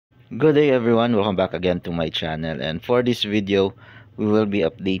Good day everyone, welcome back again to my channel, and for this video we will be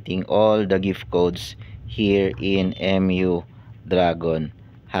updating all the gift codes here in MU Dragon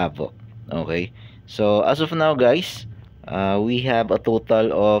Havoc. Okay, so as of now guys, we have a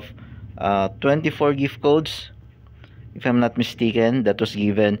total of 24 gift codes, if I'm not mistaken, that was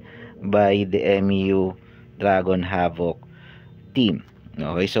given by the MU Dragon Havoc team.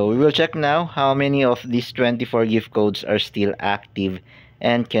 Okay, so we will check now how many of these 24 gift codes are still active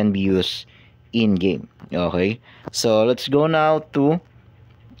and can be used in game. Okay, so let's go now to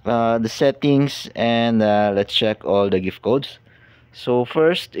the settings, and let's check all the gift codes. So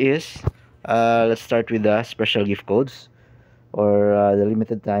first is let's start with the special gift codes, or the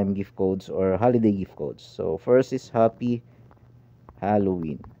limited time gift codes, or holiday gift codes. So first is Happy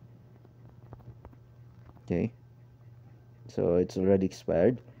Halloween. Okay, so it's already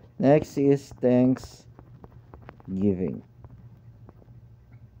expired. Next is Thanksgiving.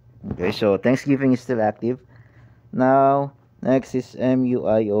 Okay, so Thanksgiving is still active. Now, next is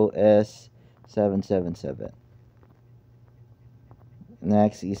MUIOS 777.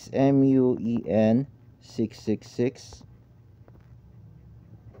 Next is MUEN 666.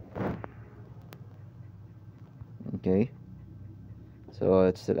 Okay, so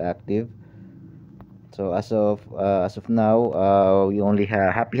it's still active. So as of now, we only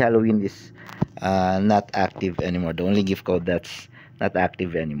have Happy Halloween is not active anymore. The only gift code that's not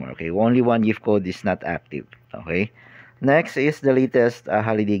active anymore. Okay, only one gift code is not active. Okay, next is the latest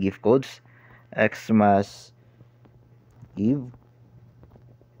holiday gift codes. Xmas Eve.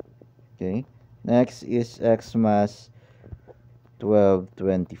 Okay, next is Xmas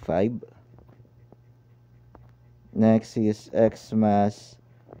 1225. Next is Xmas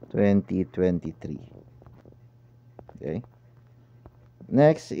 2023. Okay,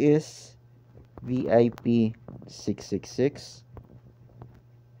 next is VIP 666.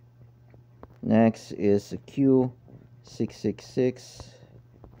 Next is Q 666.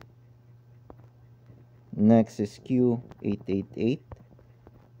 Next is Q 888.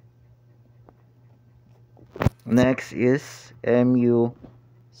 Next is MU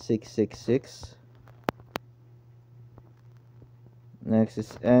 666. Next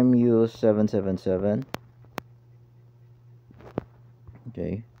is MU 777.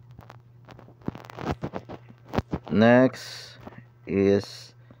 Okay. Next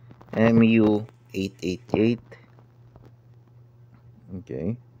is MU 888.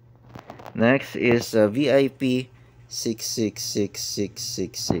 Okay. Next is VIP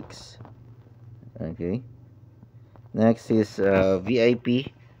 666666. Okay. Next is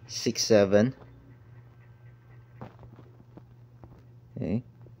VIP 67. Okay.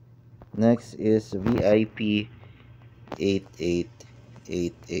 Next is VIP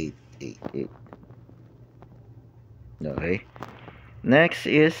 888888. Okay. Next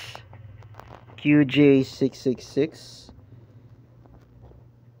is QJ 666.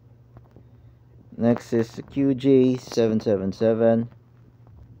 Next is QJ 777.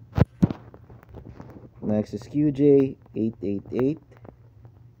 Next is QJ 888.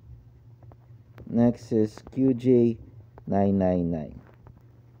 Next is QJ 999.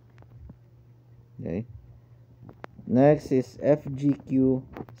 Okay. Next is FGQ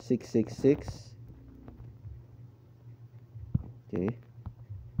 666. Okay.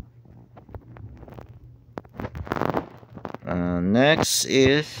 Next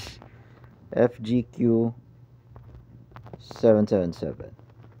is FGQ 777.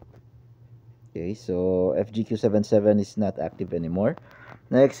 Okay, so FGQ 77 is not active anymore.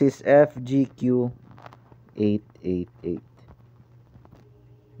 Next is FGQ 888.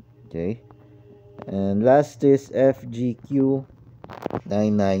 Okay, and last is FGQ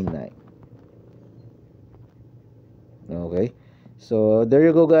 999. Okay, so there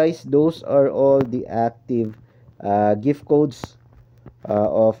you go guys, those are all the active gift codes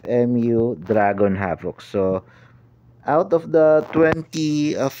of MU Dragon Havoc. So out of the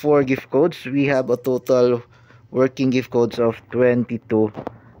 24 gift codes, we have a total working gift codes of 22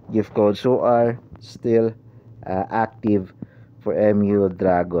 gift codes who are still active for MU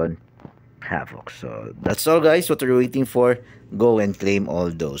Dragon Havoc. So that's all guys, what are you waiting for? Go and claim all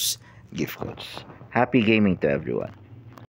those gift codes. Happy gaming to everyone.